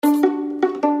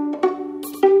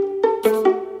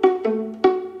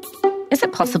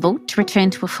it possible to return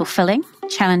to a fulfilling,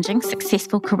 challenging,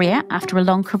 successful career after a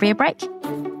long career break?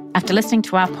 After listening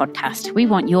to our podcast, we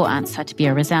want your answer to be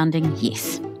a resounding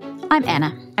yes. I'm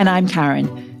Anna. And I'm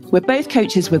Karen. We're both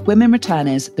coaches with Women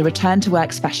Returners, the Return to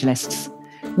Work specialists.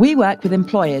 We work with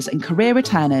employers and career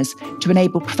returners to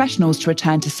enable professionals to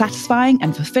return to satisfying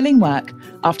and fulfilling work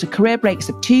after career breaks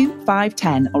of 2, 5,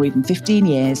 10, or even 15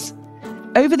 years.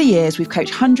 Over the years, we've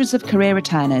coached hundreds of career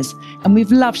returners, and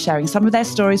we've loved sharing some of their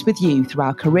stories with you through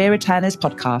our Career Returners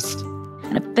podcast.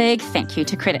 And a big thank you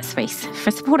to Credit Suisse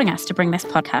for supporting us to bring this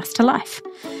podcast to life.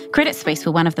 Credit Suisse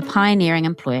were one of the pioneering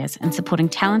employers in supporting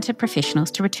talented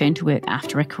professionals to return to work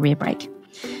after a career break.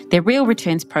 Their Real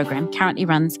Returns program currently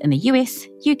runs in the US,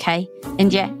 UK,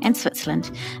 India and Switzerland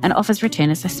and offers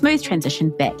returners a smooth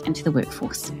transition back into the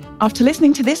workforce. After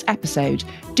listening to this episode,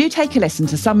 do take a listen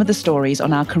to some of the stories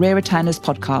on our Career Returners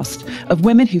podcast of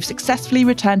women who've successfully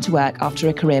returned to work after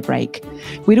a career break.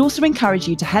 We'd also encourage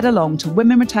you to head along to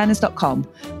womenreturners.com,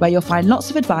 where you'll find lots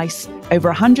of advice, over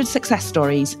 100 success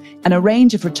stories, and a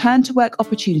range of return to work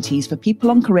opportunities for people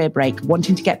on career break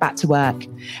wanting to get back to work.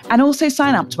 And also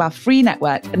sign up to our free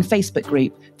network and Facebook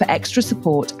group for extra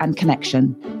support and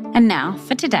connection. And now,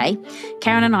 for today,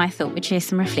 Karen and I thought we'd share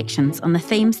some reflections on the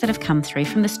themes that have come through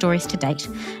from the stories to date,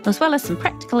 as well as some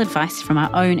practical advice from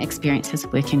our own experiences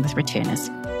working with returners.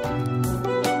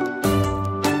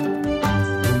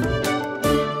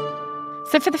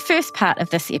 So for the first part of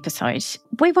this episode,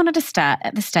 we wanted to start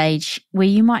at the stage where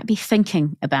you might be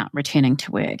thinking about returning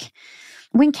to work.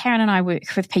 When Karen and I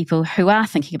work with people who are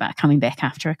thinking about coming back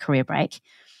after a career break,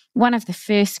 one of the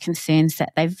first concerns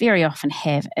that they very often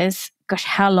have is, gosh,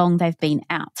 how long they've been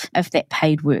out of that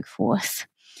paid workforce.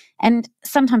 And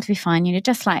sometimes we find,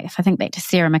 just like if I think back to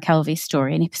Sarah McKelvey's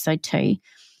story in episode 2,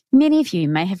 many of you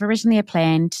may have originally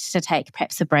planned to take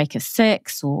perhaps a break of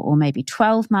 6 or maybe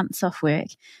 12 months off work,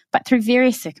 but through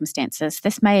various circumstances,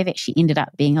 this may have actually ended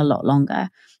up being a lot longer.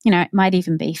 It might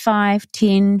even be 5,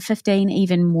 10, 15,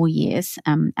 even more years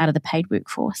out of the paid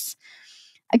workforce.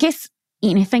 I guess,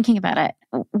 thinking about it,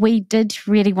 we did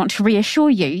really want to reassure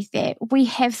you that we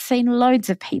have seen loads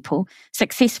of people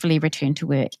successfully return to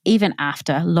work, even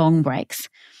after long breaks.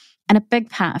 And a big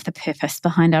part of the purpose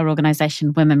behind our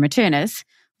organisation, Women Returners,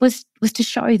 was to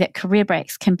show that career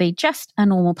breaks can be just a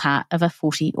normal part of a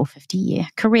 40 or 50-year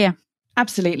career.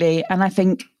 Absolutely. And I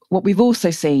think what we've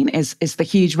also seen is the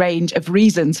huge range of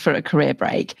reasons for a career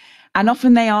break. And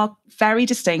often they are very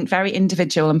distinct, very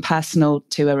individual and personal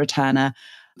to a returner.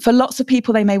 For lots of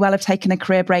people, they may well have taken a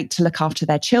career break to look after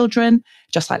their children,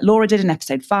 just like Laura did in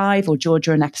episode 5 or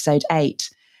Georgia in episode 8.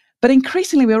 But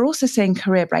increasingly, we're also seeing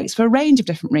career breaks for a range of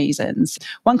different reasons.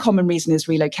 One common reason is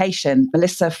relocation.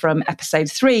 Melissa from episode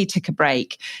 3 took a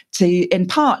break in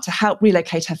part to help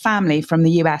relocate her family from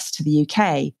the US to the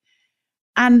UK.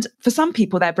 And for some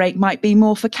people, their break might be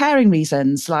more for caring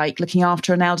reasons, like looking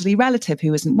after an elderly relative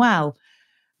who isn't well.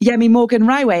 Yemi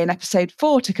Morgan-Raiway in episode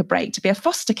 4 took a break to be a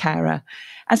foster carer.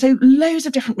 And so loads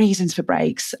of different reasons for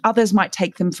breaks. Others might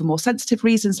take them for more sensitive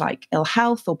reasons like ill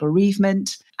health or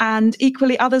bereavement. And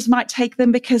equally, others might take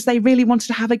them because they really wanted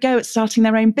to have a go at starting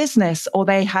their own business, or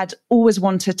they had always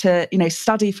wanted to,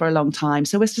 study for a long time.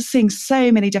 So we're just seeing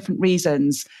so many different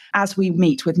reasons as we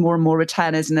meet with more and more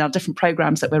returners in our different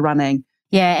programs that we're running.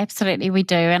 Yeah, absolutely, we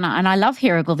do. And I love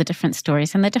hearing all the different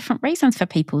stories and the different reasons for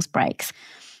people's breaks.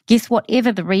 Yes,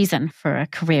 whatever the reason for a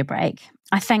career break,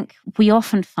 I think we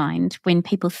often find when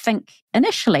people think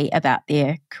initially about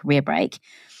their career break,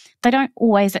 they don't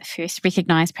always at first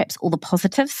recognise perhaps all the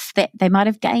positives that they might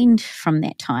have gained from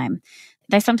that time.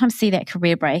 They sometimes see that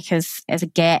career break as a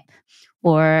gap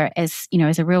or as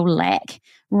a real lack,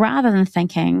 rather than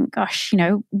thinking, gosh,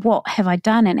 what have I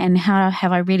done and how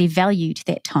have I really valued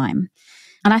that time?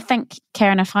 And I think,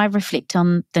 Karen, if I reflect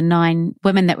on the 9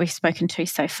 women that we've spoken to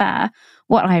so far,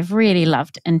 what I've really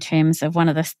loved in terms of one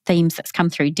of the themes that's come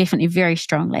through definitely very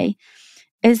strongly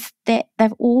is that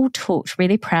they've all talked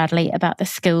really proudly about the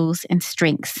skills and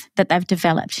strengths that they've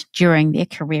developed during their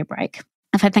career break.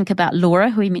 If I think about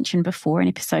Laura, who we mentioned before in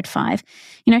episode 5,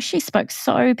 she spoke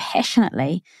so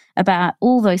passionately about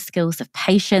all those skills of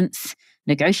patience,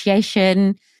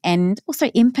 negotiation, and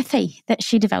also empathy that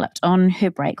she developed on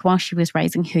her break while she was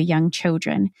raising her young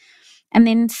children. And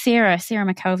then Sarah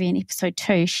McKelvey in episode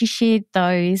 2, she shared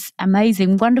those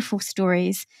amazing, wonderful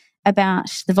stories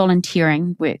about the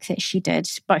volunteering work that she did,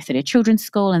 both at her children's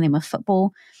school and then with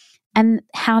football, and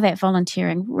how that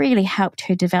volunteering really helped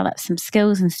her develop some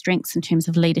skills and strengths in terms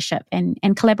of leadership and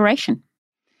collaboration.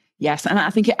 Yes, and I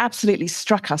think it absolutely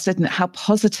struck us, didn't it, how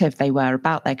positive they were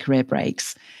about their career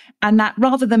breaks. And that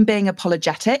rather than being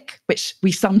apologetic, which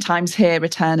we sometimes hear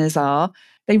returners are,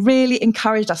 they really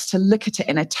encouraged us to look at it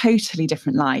in a totally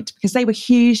different light because they were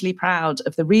hugely proud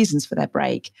of the reasons for their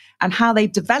break and how they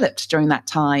developed during that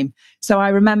time. So I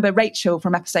remember Rachel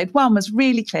from episode 1 was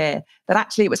really clear that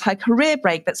actually it was her career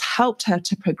break that's helped her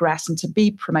to progress and to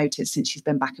be promoted since she's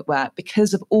been back at work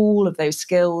because of all of those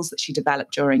skills that she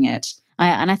developed during it.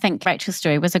 And I think Rachel's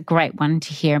story was a great one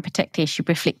to hear, particularly as she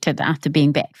reflected after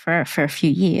being back for a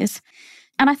few years.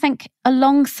 And I think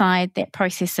alongside that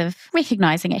process of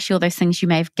recognising actually all those things you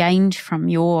may have gained from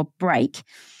your break,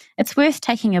 it's worth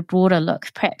taking a broader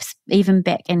look, perhaps even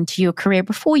back into your career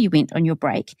before you went on your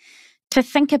break, to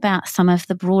think about some of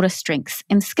the broader strengths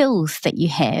and skills that you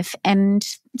have and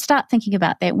start thinking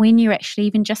about that when you're actually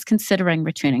even just considering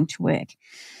returning to work.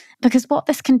 Because what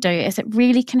this can do is it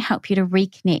really can help you to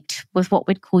reconnect with what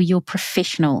we'd call your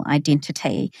professional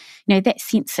identity. You know, that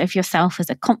sense of yourself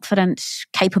as a confident,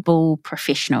 capable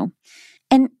professional.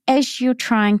 And as you're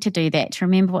trying to do that, to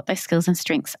remember what those skills and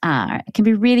strengths are, it can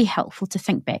be really helpful to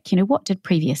think back, what did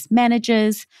previous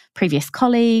managers, previous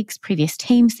colleagues, previous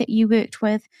teams that you worked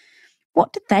with,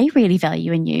 what did they really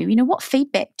value in you? What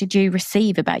feedback did you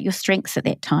receive about your strengths at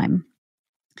that time?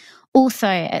 Also,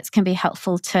 it can be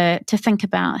helpful to think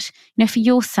about, for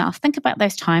yourself, think about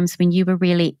those times when you were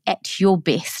really at your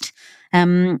best,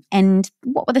 and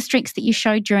what were the strengths that you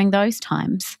showed during those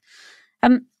times.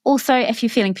 Also, if you're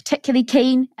feeling particularly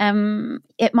keen,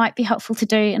 it might be helpful to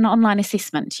do an online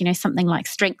assessment, something like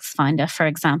StrengthsFinder, for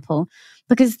example,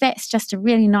 because that's just a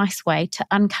really nice way to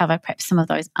uncover perhaps some of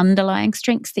those underlying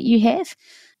strengths that you have.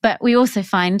 But we also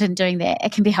find in doing that,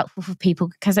 it can be helpful for people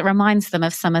because it reminds them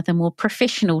of some of the more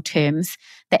professional terms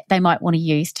that they might want to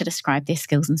use to describe their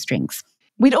skills and strengths.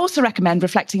 We'd also recommend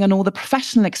reflecting on all the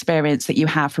professional experience that you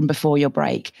have from before your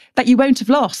break that you won't have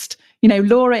lost.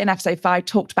 Laura in episode 5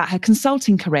 talked about her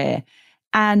consulting career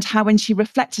and how when she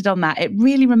reflected on that, it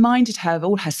really reminded her of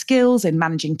all her skills in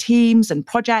managing teams and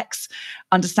projects,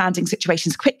 understanding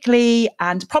situations quickly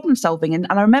and problem solving. And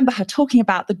I remember her talking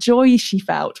about the joy she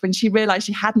felt when she realized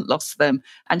she hadn't lost them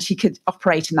and she could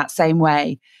operate in that same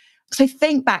way. So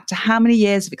think back to how many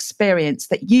years of experience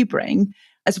that you bring,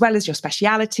 as well as your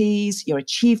specialities, your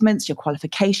achievements, your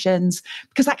qualifications,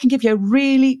 because that can give you a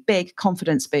really big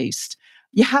confidence boost.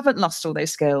 You haven't lost all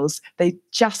those skills. They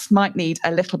just might need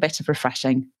a little bit of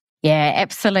refreshing. Yeah,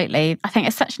 absolutely. I think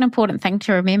it's such an important thing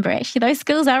to remember. Actually, those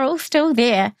skills are all still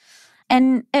there.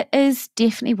 And it is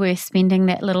definitely worth spending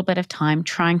that little bit of time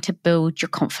trying to build your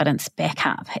confidence back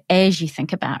up as you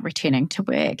think about returning to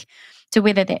work. So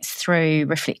whether that's through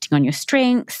reflecting on your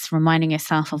strengths, reminding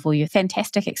yourself of all your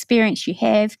fantastic experience you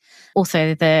have,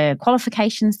 also the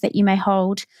qualifications that you may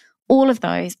hold, all of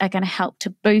those are going to help to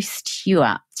boost you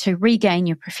up, to regain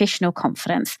your professional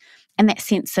confidence and that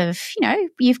sense of,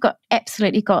 you've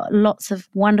absolutely got lots of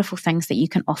wonderful things that you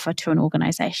can offer to an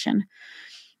organisation.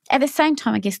 At the same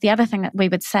time, I guess the other thing that we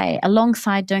would say,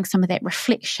 alongside doing some of that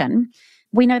reflection,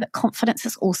 we know that confidence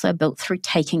is also built through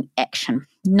taking action,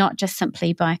 not just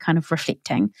simply by kind of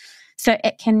reflecting. So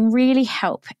it can really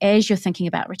help as you're thinking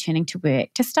about returning to work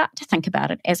to start to think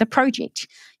about it as a project,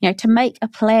 to make a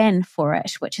plan for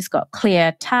it, which has got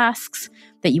clear tasks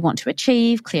that you want to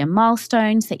achieve, clear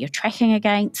milestones that you're tracking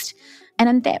against. And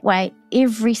in that way,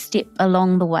 every step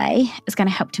along the way is going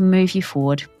to help to move you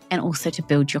forward and also to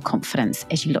build your confidence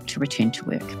as you look to return to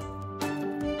work.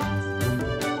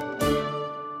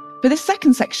 For this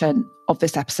second section of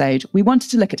this episode, we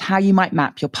wanted to look at how you might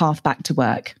map your path back to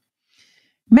work.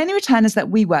 Many returners that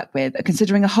we work with are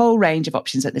considering a whole range of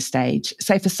options at this stage.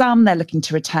 So for some, they're looking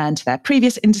to return to their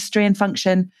previous industry and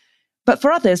function. But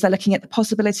for others, they're looking at the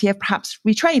possibility of perhaps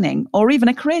retraining or even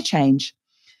a career change.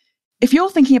 If you're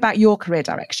thinking about your career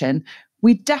direction,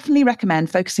 we definitely recommend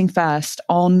focusing first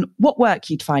on what work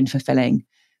you'd find fulfilling.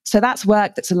 So that's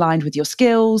work that's aligned with your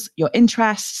skills, your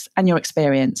interests, and your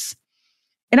experience.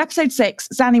 In episode 6,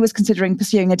 Zanny was considering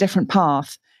pursuing a different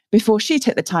path before she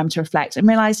took the time to reflect and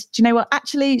realised, do you know what,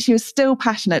 actually, she was still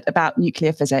passionate about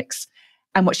nuclear physics.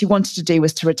 And what she wanted to do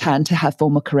was to return to her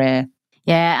former career.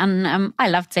 Yeah, and I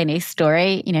loved Zanny's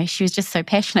story. She was just so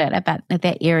passionate about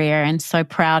that area and so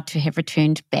proud to have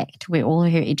returned back to where all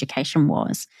her education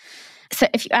was. So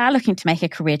if you are looking to make a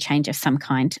career change of some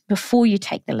kind, before you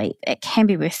take the leap, it can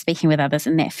be worth speaking with others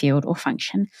in that field or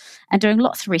function and doing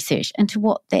lots of research into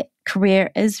what that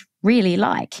career is really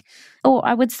like. Or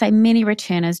I would say many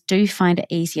returners do find it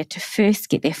easier to first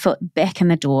get their foot back in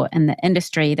the door in the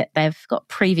industry that they've got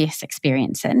previous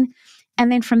experience in.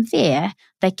 And then from there,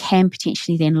 they can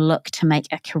potentially then look to make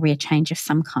a career change of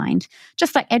some kind,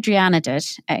 just like Adriana did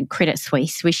at Credit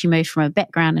Suisse, where she moved from a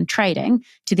background in trading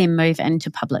to then move into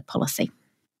public policy.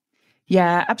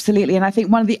 Yeah, absolutely. And I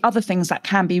think one of the other things that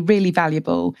can be really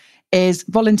valuable is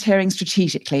volunteering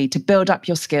strategically to build up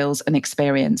your skills and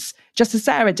experience, just as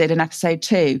Sarah did in episode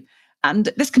 2. And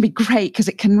this can be great because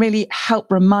it can really help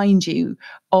remind you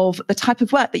of the type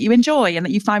of work that you enjoy and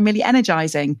that you find really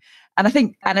energizing. And I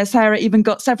think Anna Sarah even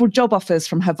got several job offers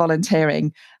from her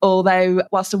volunteering, although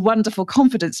whilst a wonderful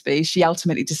confidence boost, she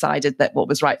ultimately decided that what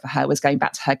was right for her was going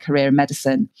back to her career in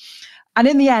medicine. And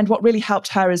in the end, what really helped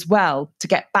her as well to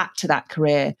get back to that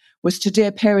career was to do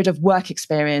a period of work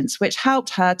experience, which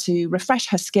helped her to refresh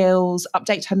her skills,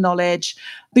 update her knowledge,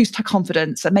 boost her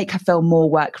confidence, and make her feel more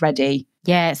work ready.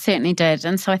 Yeah, it certainly did.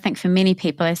 And so I think for many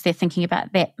people, as they're thinking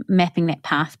about that, mapping that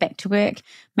path back to work,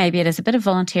 maybe it is a bit of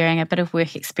volunteering, a bit of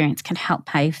work experience can help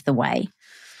pave the way.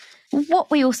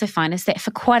 What we also find is that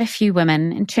for quite a few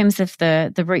women, in terms of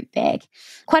the route back,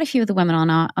 quite a few of the women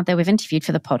that we've interviewed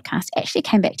for the podcast actually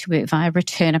came back to work via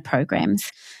returner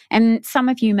programs. And some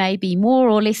of you may be more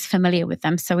or less familiar with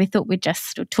them. So we thought we'd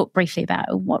just talk briefly about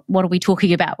what are we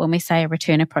talking about when we say a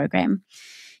returner program.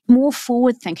 More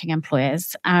forward-thinking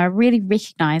employers are really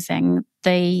recognising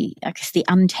the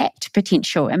untapped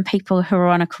potential in people who are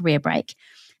on a career break.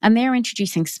 And they're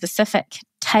introducing specific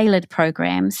tailored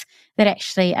programs that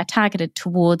actually are targeted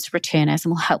towards returners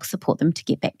and will help support them to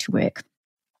get back to work.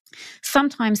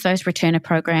 Sometimes those returner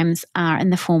programs are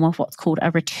in the form of what's called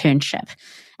a returnship.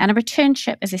 And a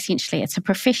returnship is essentially, it's a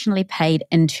professionally paid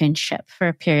internship for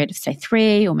a period of, say,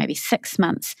 3 or maybe 6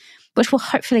 months, which will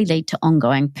hopefully lead to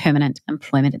ongoing permanent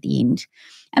employment at the end.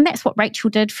 And that's what Rachel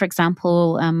did, for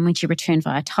example, when she returned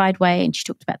via Tideway, and she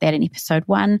talked about that in episode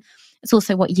 1. It's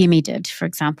also what Yemi did, for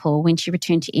example, when she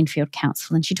returned to Enfield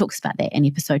Council, and she talks about that in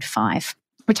episode 5.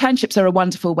 Returnships are a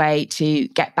wonderful way to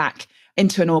get back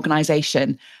into an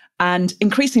organisation. And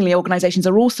increasingly, organisations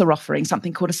are also offering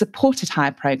something called a supported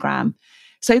hire programme.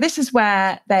 So this is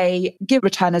where they give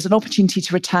returners an opportunity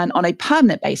to return on a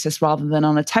permanent basis rather than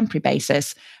on a temporary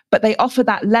basis. But they offer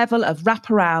that level of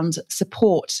wraparound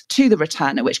support to the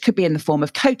returner, which could be in the form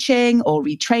of coaching or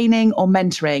retraining or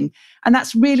mentoring. And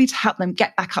that's really to help them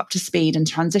get back up to speed and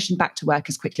transition back to work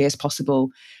as quickly as possible.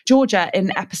 Georgia,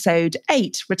 in episode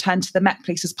 8, returned to the Met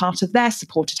Police as part of their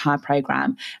supported hire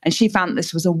programme. And she found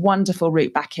this was a wonderful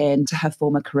route back into her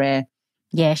former career.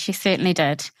 Yeah, she certainly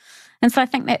did. And so I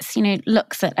think that's,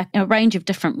 looks at a range of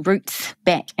different routes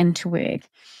back into work.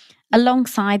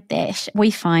 Alongside that,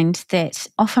 we find that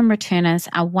often returners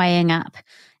are weighing up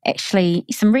actually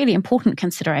some really important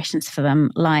considerations for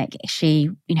them, like actually,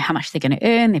 how much they're going to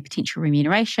earn, their potential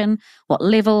remuneration, what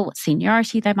level, what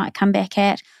seniority they might come back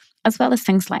at, as well as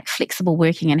things like flexible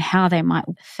working and how they might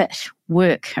fit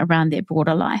work around their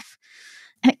broader life.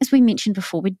 As we mentioned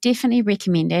before, we definitely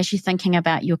recommend, as you're thinking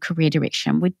about your career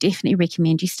direction, we definitely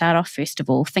recommend you start off, first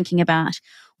of all, thinking about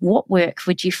what work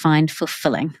would you find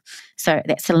fulfilling. So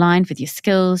that's aligned with your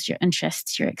skills, your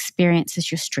interests, your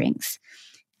experiences, your strengths.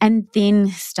 And then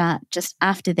start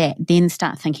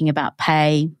thinking about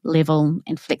pay, level,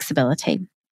 and flexibility.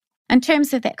 In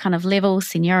terms of that kind of level,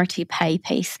 seniority, pay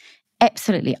piece,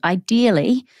 absolutely,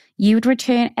 ideally, you would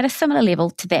return at a similar level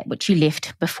to that which you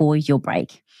left before your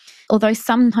break. Although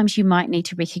sometimes you might need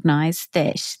to recognise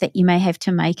that you may have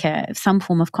to make some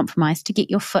form of compromise to get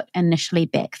your foot initially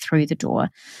back through the door,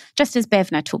 just as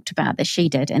Bhavna talked about that she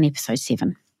did in episode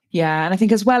 7. Yeah, and I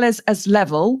think as well as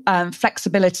level,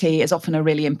 flexibility is often a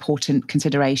really important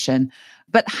consideration.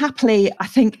 But happily, I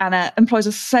think, Anna, employers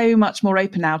are so much more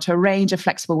open now to a range of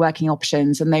flexible working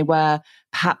options than they were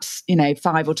perhaps,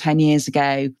 5 or 10 years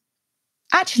ago.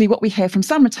 Actually, what we hear from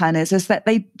some returners is that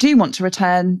they do want to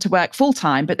return to work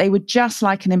full-time, but they would just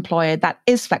like an employer that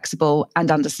is flexible and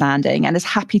understanding and is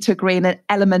happy to agree in an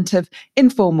element of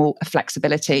informal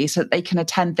flexibility so that they can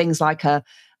attend things like a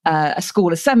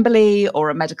school assembly or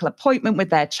a medical appointment with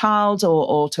their child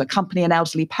or to accompany an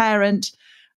elderly parent.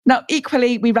 Now,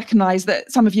 equally, we recognise that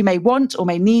some of you may want or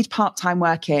may need part-time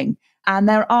working. And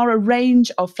there are a range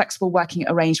of flexible working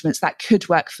arrangements that could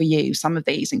work for you. Some of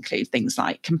these include things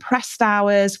like compressed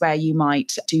hours, where you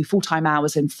might do full-time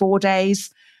hours in 4 days,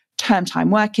 term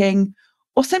time working,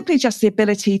 or simply just the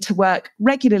ability to work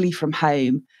regularly from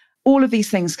home. All of these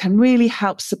things can really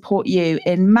help support you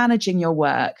in managing your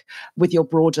work with your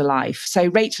broader life. So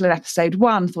Rachel in episode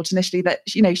 1 thought initially that,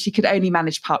 she could only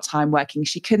manage part-time working.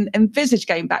 She couldn't envisage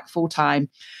going back full-time.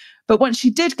 But once she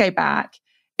did go back,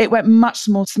 it went much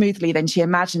more smoothly than she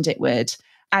imagined it would.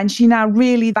 And she now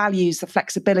really values the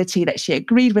flexibility that she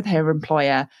agreed with her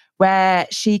employer, where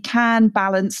she can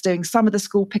balance doing some of the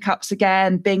school pickups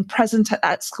again, being present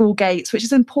at school gates, which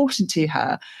is important to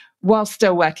her, while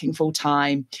still working full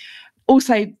time.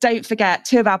 Also, don't forget,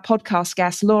 2 of our podcast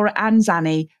guests, Laura and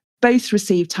Zanny, both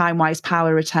received TimeWise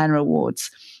Power Returner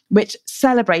Awards, which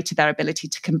celebrated their ability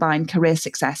to combine career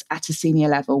success at a senior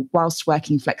level whilst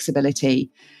working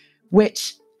flexibility,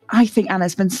 which I think, Anna,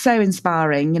 has been so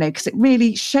inspiring, because it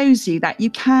really shows you that you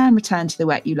can return to the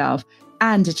work you love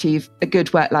and achieve a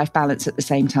good work-life balance at the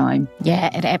same time.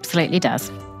 Yeah, it absolutely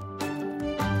does.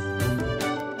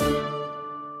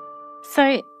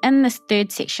 So in this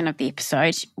third section of the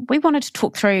episode, we wanted to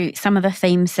talk through some of the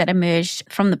themes that emerged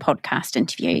from the podcast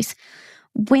interviews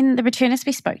when the returners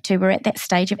we spoke to were at that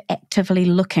stage of actively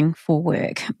looking for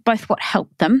work, both what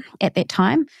helped them at that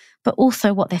time, but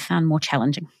also what they found more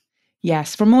challenging.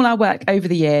 Yes, from all our work over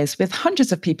the years with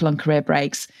hundreds of people on career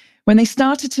breaks, when they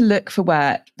started to look for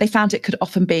work, they found it could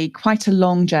often be quite a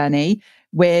long journey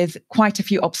with quite a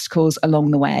few obstacles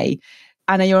along the way.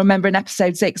 And you'll remember in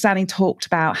episode 6, Zanny talked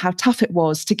about how tough it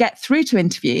was to get through to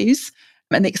interviews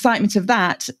and the excitement of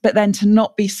that, but then to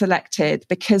not be selected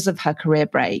because of her career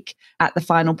break at the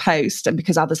final post and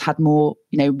because others had more,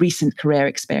 recent career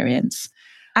experience.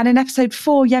 And in episode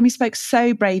 4, Yemi spoke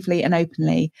so bravely and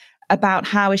openly about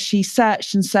how as she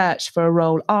searched and searched for a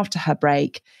role after her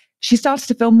break, she started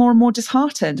to feel more and more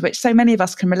disheartened, which so many of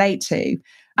us can relate to.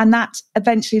 And that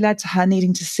eventually led to her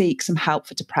needing to seek some help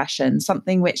for depression,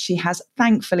 something which she has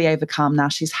thankfully overcome. Now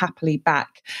she's happily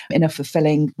back in a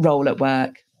fulfilling role at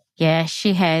work. Yeah,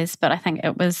 she has. But I think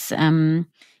it was,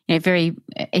 very,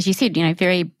 as you said,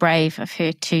 very brave of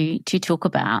her to talk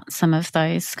about some of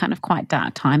those kind of quite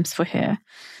dark times for her.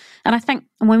 And I think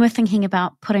when we're thinking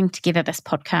about putting together this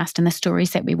podcast and the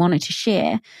stories that we wanted to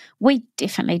share, we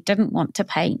definitely didn't want to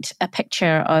paint a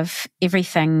picture of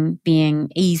everything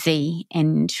being easy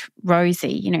and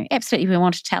rosy. Absolutely we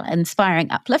want to tell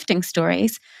inspiring, uplifting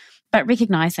stories, but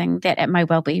recognizing that it may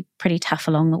well be pretty tough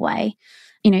along the way.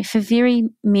 For very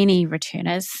many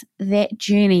returners, that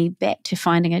journey back to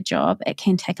finding a job, it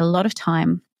can take a lot of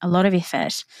time, a lot of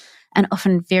effort, and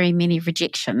often very many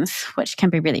rejections, which can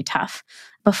be really tough,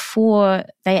 before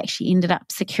they actually ended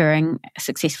up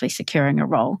successfully securing a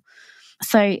role.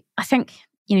 So I think,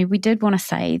 we did want to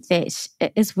say that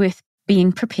it is worth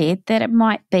being prepared that it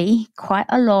might be quite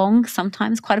a long,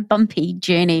 sometimes quite a bumpy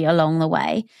journey along the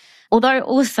way. Although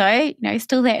also,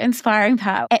 still that inspiring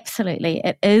part, absolutely,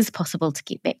 it is possible to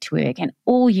get back to work and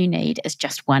all you need is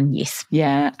just one yes.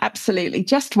 Yeah, absolutely.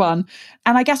 Just one.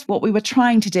 And I guess what we were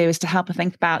trying to do is to help her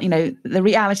think about, the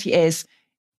reality is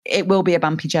it will be a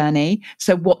bumpy journey.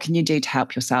 So what can you do to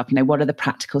help yourself? What are the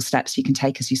practical steps you can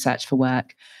take as you search for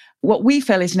work? What we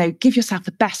feel is, give yourself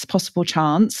the best possible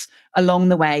chance along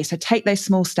the way. So take those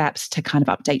small steps to kind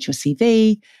of update your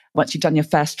CV. Once you've done your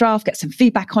first draft, get some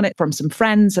feedback on it from some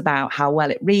friends about how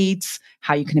well it reads,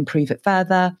 how you can improve it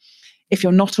further. If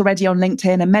you're not already on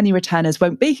LinkedIn, and many returners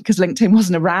won't be because LinkedIn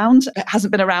wasn't around, it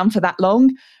hasn't been around for that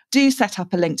long, do set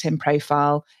up a LinkedIn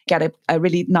profile, get a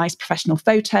really nice professional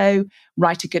photo,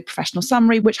 write a good professional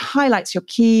summary, which highlights your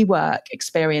key work,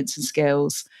 experience and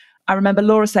skills. I remember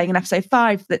Laura saying in episode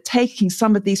 5 that taking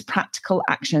some of these practical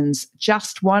actions,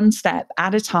 just one step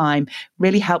at a time,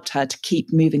 really helped her to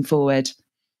keep moving forward.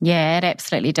 Yeah, it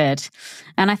absolutely did.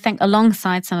 And I think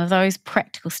alongside some of those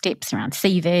practical steps around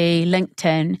CV,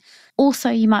 LinkedIn,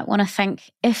 also you might want to think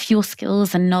if your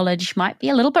skills and knowledge might be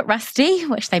a little bit rusty,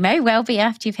 which they may well be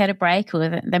after you've had a break,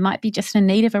 or they might be just in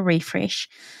need of a refresh,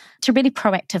 to really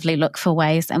proactively look for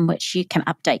ways in which you can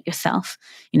update yourself.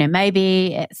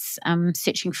 Maybe it's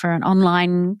searching for an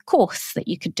online course that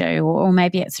you could do, or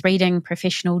maybe it's reading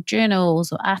professional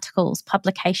journals or articles,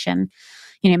 publication.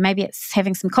 Maybe it's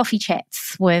having some coffee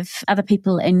chats with other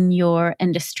people in your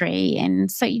industry. And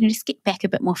so, just get back a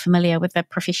bit more familiar with the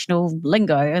professional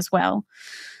lingo as well.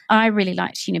 I really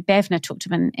liked, Bhavna talked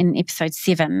about in episode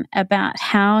 7 about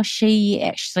how she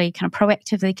actually kind of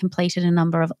proactively completed a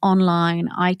number of online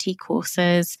IT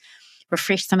courses,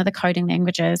 refreshed some of the coding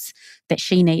languages that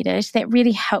she needed. That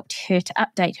really helped her to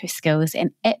update her skills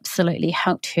and absolutely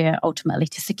helped her ultimately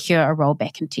to secure a role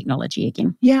back in technology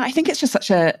again. Yeah, I think it's just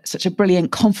such a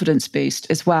brilliant confidence boost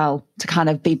as well to kind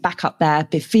of be back up there,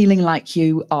 be feeling like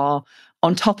you are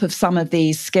on top of some of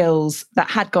these skills that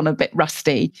had gone a bit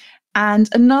rusty. And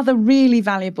another really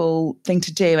valuable thing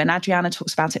to do, and Adriana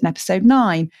talks about it in episode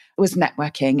 9, was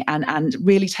networking and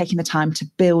really taking the time to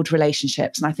build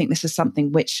relationships. And I think this is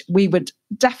something which we would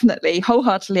definitely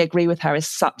wholeheartedly agree with her is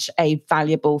such a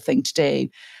valuable thing to do.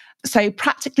 So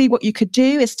practically what you could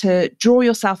do is to draw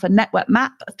yourself a network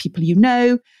map of people you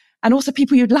know, and also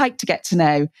people you'd like to get to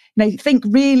know. Think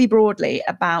really broadly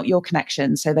about your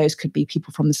connections. So those could be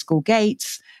people from the school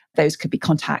gates. Those could be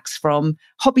contacts from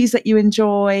hobbies that you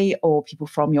enjoy or people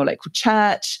from your local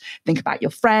church. Think about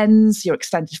your friends, your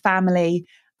extended family.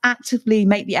 actively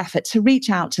make the effort to reach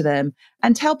out to them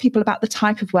and tell people about the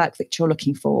type of work that you're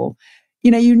looking for.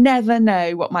 You never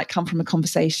know what might come from a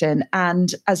conversation.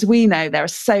 And as we know, there are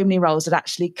so many roles that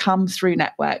actually come through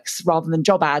networks rather than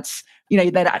job ads,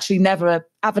 they're actually never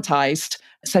advertised.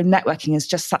 So networking is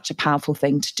just such a powerful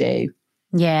thing to do.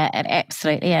 Yeah, it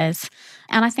absolutely is.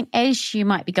 And I think as you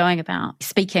might be going about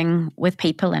speaking with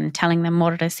people and telling them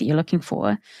what it is that you're looking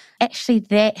for, actually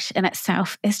that in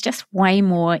itself is just way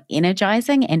more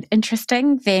energizing and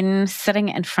interesting than sitting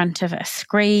in front of a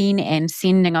screen and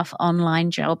sending off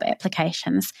online job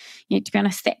applications. To be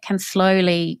honest, that can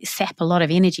slowly sap a lot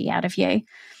of energy out of you.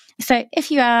 So if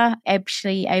you are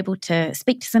actually able to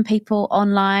speak to some people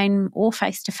online or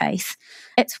face-to-face,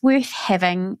 it's worth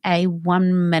having a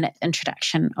 1-minute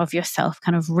introduction of yourself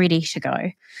kind of ready to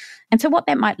go. And so what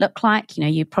that might look like,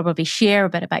 you probably share a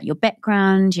bit about your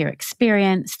background, your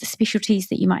experience, the specialties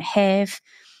that you might have.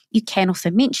 You can also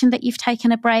mention that you've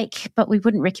taken a break, but we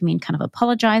wouldn't recommend kind of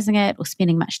apologizing it or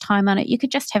spending much time on it. You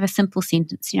could just have a simple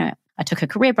sentence, I took a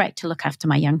career break to look after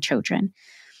my young children.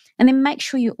 And then make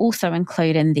sure you also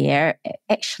include in there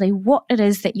actually what it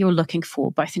is that you're looking for,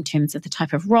 both in terms of the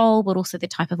type of role, but also the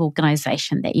type of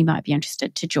organisation that you might be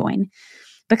interested to join.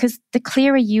 Because the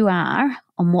clearer you are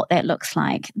on what that looks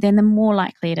like, then the more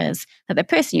likely it is that the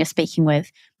person you're speaking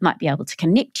with might be able to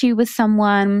connect you with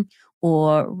someone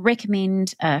or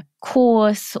recommend a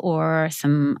course or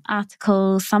some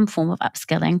articles, some form of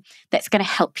upskilling that's going to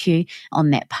help you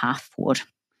on that path forward.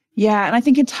 Yeah. And I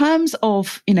think in terms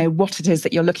of, what it is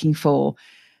that you're looking for,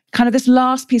 kind of this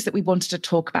last piece that we wanted to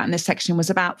talk about in this section was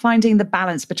about finding the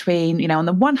balance between, on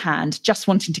the one hand, just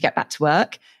wanting to get back to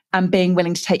work and being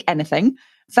willing to take anything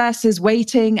versus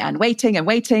waiting and waiting and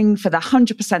waiting for the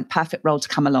 100% perfect role to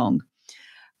come along.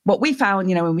 What we found,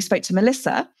 when we spoke to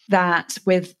Melissa, that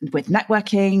with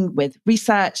networking, with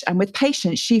research and with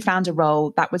patients, she found a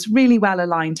role that was really well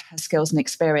aligned to her skills and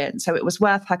experience. So it was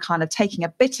worth her kind of taking a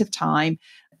bit of time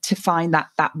to find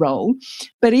that role.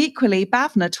 But equally,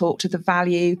 Bhavna talked to the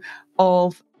value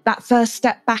of that first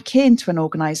step back into an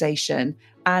organisation.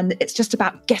 And it's just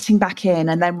about getting back in.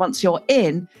 And then once you're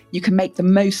in, you can make the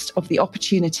most of the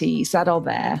opportunities that are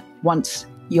there once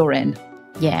you're in.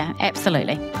 Yeah,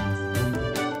 absolutely.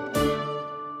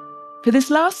 For this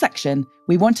last section,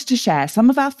 we wanted to share some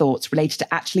of our thoughts related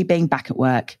to actually being back at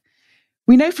work.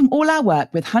 We know from all our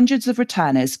work with hundreds of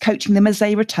returners coaching them as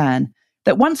they return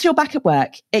that once you're back at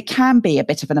work, it can be a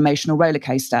bit of an emotional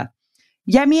rollercoaster.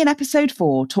 Yemi in episode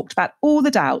 4 talked about all the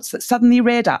doubts that suddenly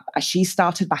reared up as she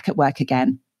started back at work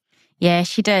again. Yeah,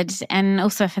 she did. And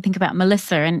also if I think about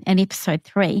Melissa in episode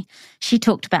 3, she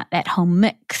talked about that whole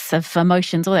mix of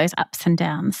emotions, all those ups and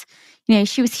downs.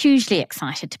 She was hugely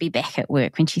excited to be back at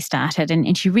work when she started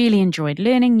and she really enjoyed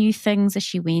learning new things as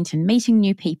she went and meeting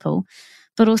new people.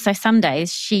 But also some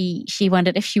days she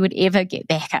wondered if she would ever get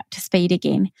back up to speed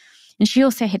again. And she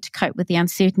also had to cope with the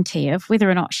uncertainty of whether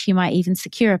or not she might even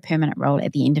secure a permanent role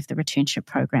at the end of the returnship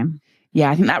program.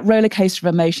 Yeah, I think that roller coaster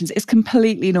of emotions is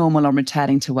completely normal on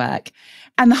returning to work.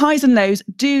 And the highs and lows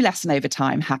do lessen over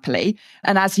time, happily,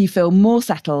 and as you feel more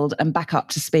settled and back up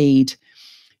to speed.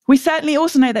 We certainly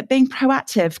also know that being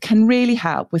proactive can really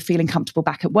help with feeling comfortable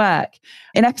back at work.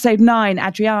 In episode 9,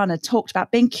 Adriana talked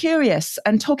about being curious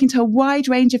and talking to a wide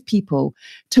range of people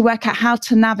to work out how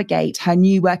to navigate her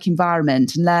new work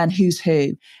environment and learn who's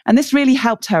who. And this really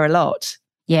helped her a lot.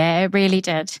 Yeah, it really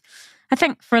did. I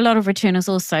think for a lot of returners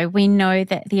also, we know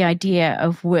that the idea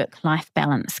of work-life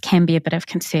balance can be a bit of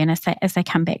concern as they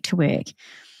come back to work.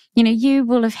 You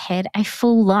will have had a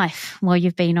full life while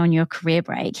you've been on your career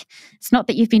break. It's not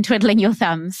that you've been twiddling your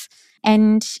thumbs.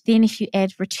 And then if you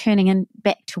add returning and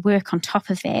back to work on top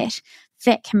of that,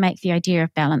 that can make the idea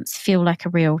of balance feel like a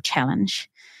real challenge.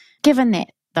 Given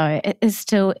that, though, it is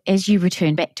still, as you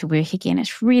return back to work again,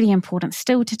 it's really important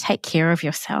still to take care of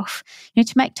yourself,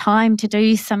 to make time to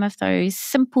do some of those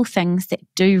simple things that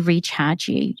do recharge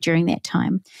you during that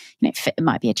time. It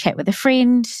might be a chat with a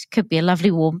friend, could be a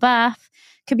lovely warm bath,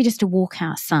 could be just a walk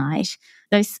outside.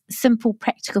 Those simple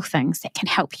practical things that can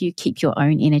help you keep your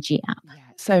own energy up. Yeah,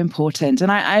 it's so important.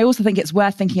 And I also think it's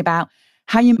worth thinking about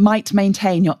how you might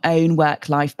maintain your own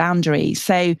work-life boundaries.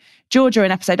 So Georgia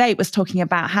in episode 8 was talking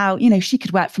about how, she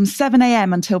could work from 7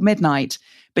 a.m. until midnight,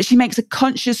 but she makes a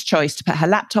conscious choice to put her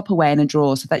laptop away in a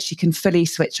drawer so that she can fully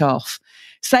switch off.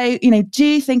 So,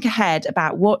 do think ahead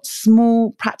about what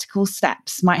small practical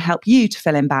steps might help you to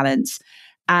feel in balance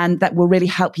and that will really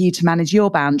help you to manage your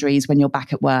boundaries when you're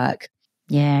back at work.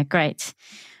 Yeah, great.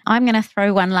 I'm going to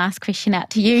throw one last question out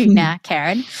to you now,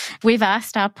 Karen. We've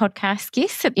asked our podcast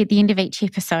guests at the end of each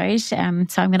episode, so I'm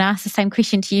going to ask the same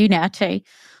question to you now too.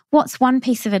 What's one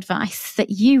piece of advice that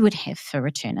you would have for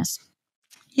returners?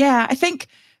 Yeah, I think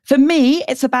for me,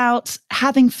 it's about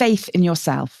having faith in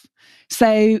yourself.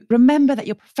 So remember that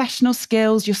your professional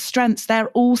skills, your strengths, they're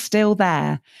all still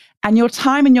there. And your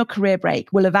time in your career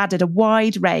break will have added a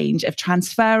wide range of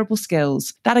transferable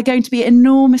skills that are going to be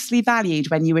enormously valued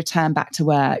when you return back to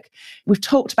work. We've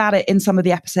talked about it in some of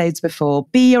the episodes before.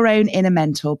 Be your own inner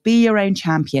mentor, be your own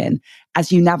champion as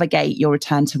you navigate your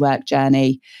return to work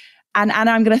journey. And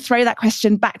Anna, I'm going to throw that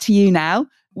question back to you now.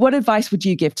 What advice would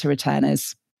you give to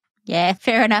returners? Yeah,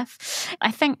 fair enough.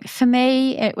 I think for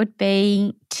me, it would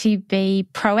be to be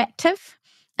proactive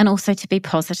and also to be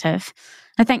positive.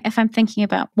 I think if I'm thinking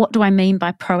about what do I mean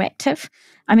by proactive,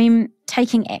 I mean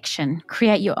taking action,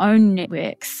 create your own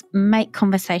networks, make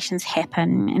conversations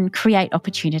happen and create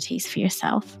opportunities for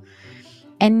yourself.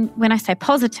 And when I say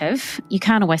positive, you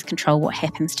can't always control what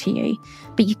happens to you,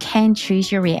 but you can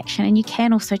choose your reaction and you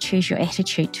can also choose your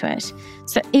attitude to it.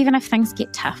 So even if things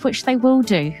get tough, which they will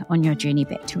do on your journey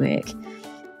back to work,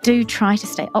 do try to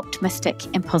stay optimistic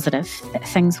and positive that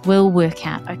things will work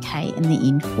out okay in the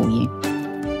end for you.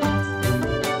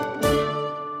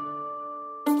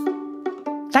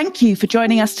 Thank you for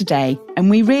joining us today, and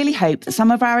we really hope that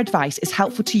some of our advice is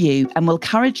helpful to you and will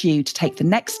encourage you to take the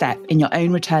next step in your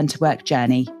own return to work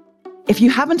journey. If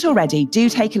you haven't already, do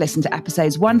take a listen to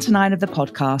episodes 1 to 9 of the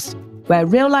podcast, where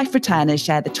real-life returners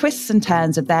share the twists and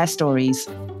turns of their stories.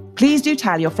 Please do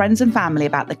tell your friends and family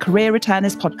about the Career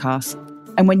Returners podcast,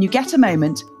 and when you get a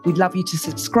moment, we'd love you to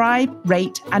subscribe,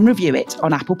 rate and review it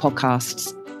on Apple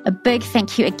Podcasts. A big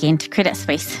thank you again to Credit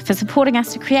Suisse for supporting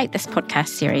us to create this podcast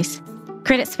series.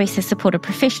 Credit Suisse has supported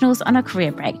professionals on a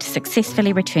career break to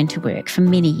successfully return to work for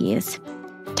many years.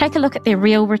 Take a look at their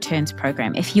Real Returns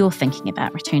program if you're thinking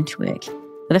about return to work.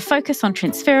 With a focus on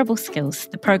transferable skills,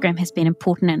 the program has been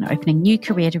important in opening new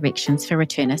career directions for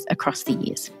returners across the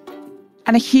years.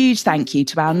 And a huge thank you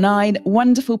to our 9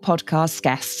 wonderful podcast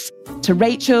guests, to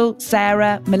Rachel,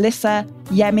 Sarah, Melissa,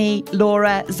 Yemi,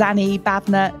 Laura, Zani,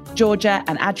 Bhavna, Georgia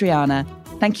and Adriana.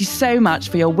 Thank you so much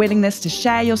for your willingness to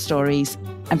share your stories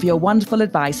and for your wonderful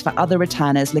advice for other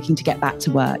returners looking to get back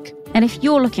to work. And if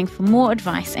you're looking for more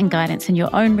advice and guidance in your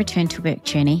own return to work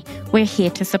journey, we're here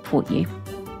to support you.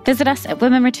 Visit us at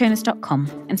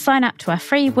womenreturners.com and sign up to our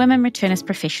free Women Returners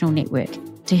Professional Network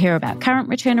to hear about current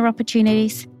returner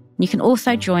opportunities. You can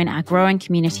also join our growing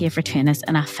community of returners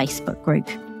in our Facebook group.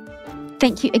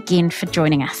 Thank you again for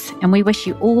joining us, and we wish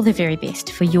you all the very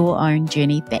best for your own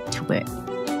journey back to work.